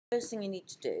First thing you need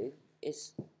to do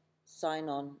is sign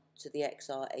on to the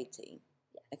XR18,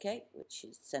 Yes. okay, which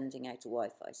is sending out a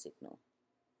Wi-Fi signal.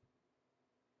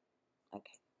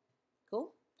 Okay,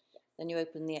 cool. Yes. Then you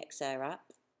open the XR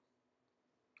app,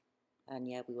 and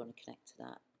yeah, we want to connect to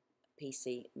that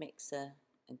PC mixer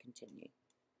and continue,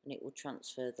 and it will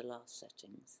transfer the last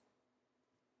settings.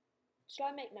 Shall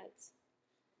I make notes?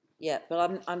 Yeah,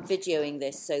 but I'm videoing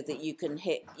this so that you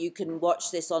can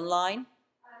watch this online.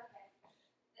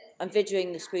 I'm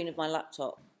videoing the screen of my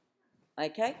laptop.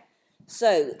 Okay,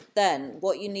 so then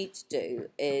what you need to do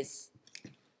is,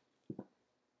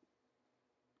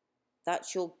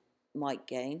 that's your mic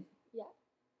gain. Yeah.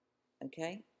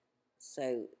 Okay,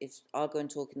 so I'll go and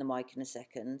talk in the mic in a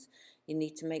second. You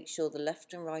need to make sure the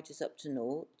left and right is up to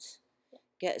 0. Yeah.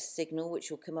 Get a signal which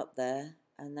will come up there,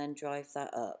 and then drive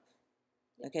that up.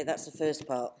 Yeah. Okay, that's the first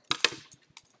part.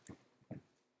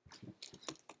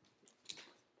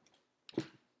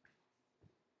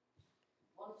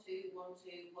 One, two, 1,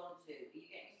 2, 1, 2. Are you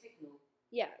getting a signal?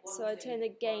 Yeah, One, so I two, turn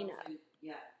the gain 1, up. 2,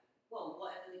 yeah. Well,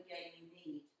 whatever the gain you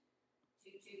need.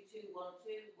 2, 2, 2, 1,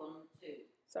 2, 1, 2.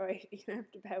 Sorry, you're going to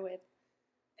have to bear with.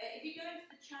 If you go into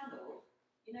the channel,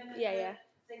 you know the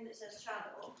thing that says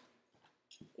channel?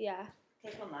 Yeah.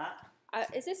 Click on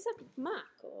that. Is this a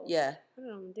Mac? Or? Yeah. I don't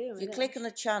know what I'm doing. If you click on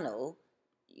the channel,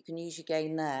 you can use your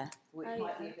gain there, which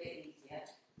might be a bit easier.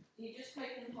 So you just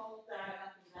click and hold down,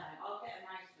 up and down. I'll get a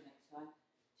mouse for next time.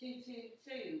 2, 2,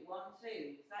 2, 1, 2.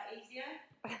 Is that easier?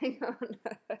 Hang on.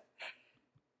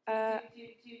 2, 2,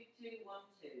 2, 2, 1,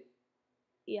 2.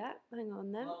 Yeah, hang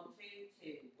on then. 1,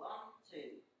 2, 2, 1, 2.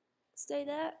 Stay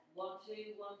there. 1, 2,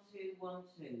 1, 2, 1,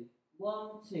 2. 1,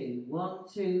 2, 1,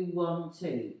 2, 1,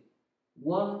 2.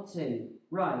 1, 2.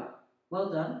 Right, well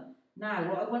done. Now,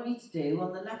 what I want you to do,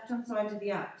 on the left-hand side of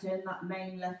the app, turn that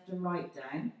main left and right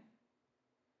down.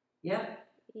 Yep.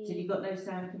 Till you've got no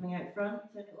sound coming out front,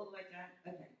 turn it all the way down.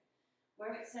 Okay.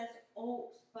 Where it says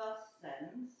aux bus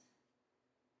sends,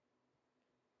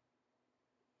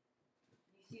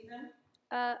 can you see them?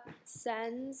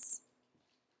 Sends.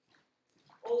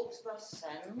 Aux bus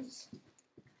sends.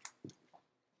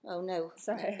 Oh no.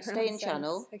 Sorry. Stay in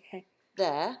channel. Okay.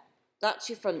 There. That's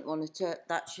your front monitor.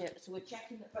 That's your. So we're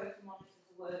checking that both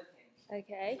monitors are working.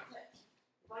 Okay.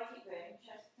 If I keep going,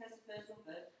 test the first one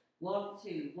first. 1,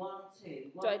 2, 1,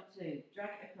 2, 1, 2. Drag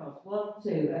it across. 1, 2.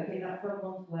 Okay, that front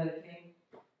one's working.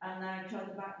 And now try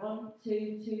the back one.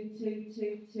 2, 2, 2,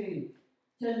 2, 2.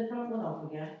 Turn the front one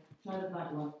off again. Try the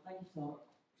back one. Thank you, Tom.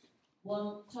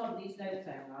 1. Tom, these don't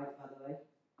sound right, by the way.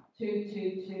 2,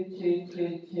 2, 2, 2,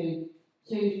 2, 2.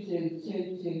 2, 2,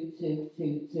 2, 2, 2,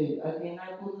 2, 2. Okay, now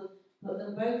put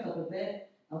them both up a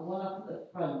bit, and one up at the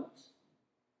front,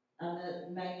 and the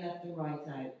main left and right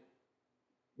out.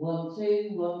 1, 2,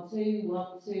 1, 2,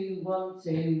 1, 2, 1,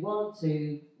 2, 1,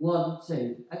 2, 1,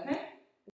 2. Okay?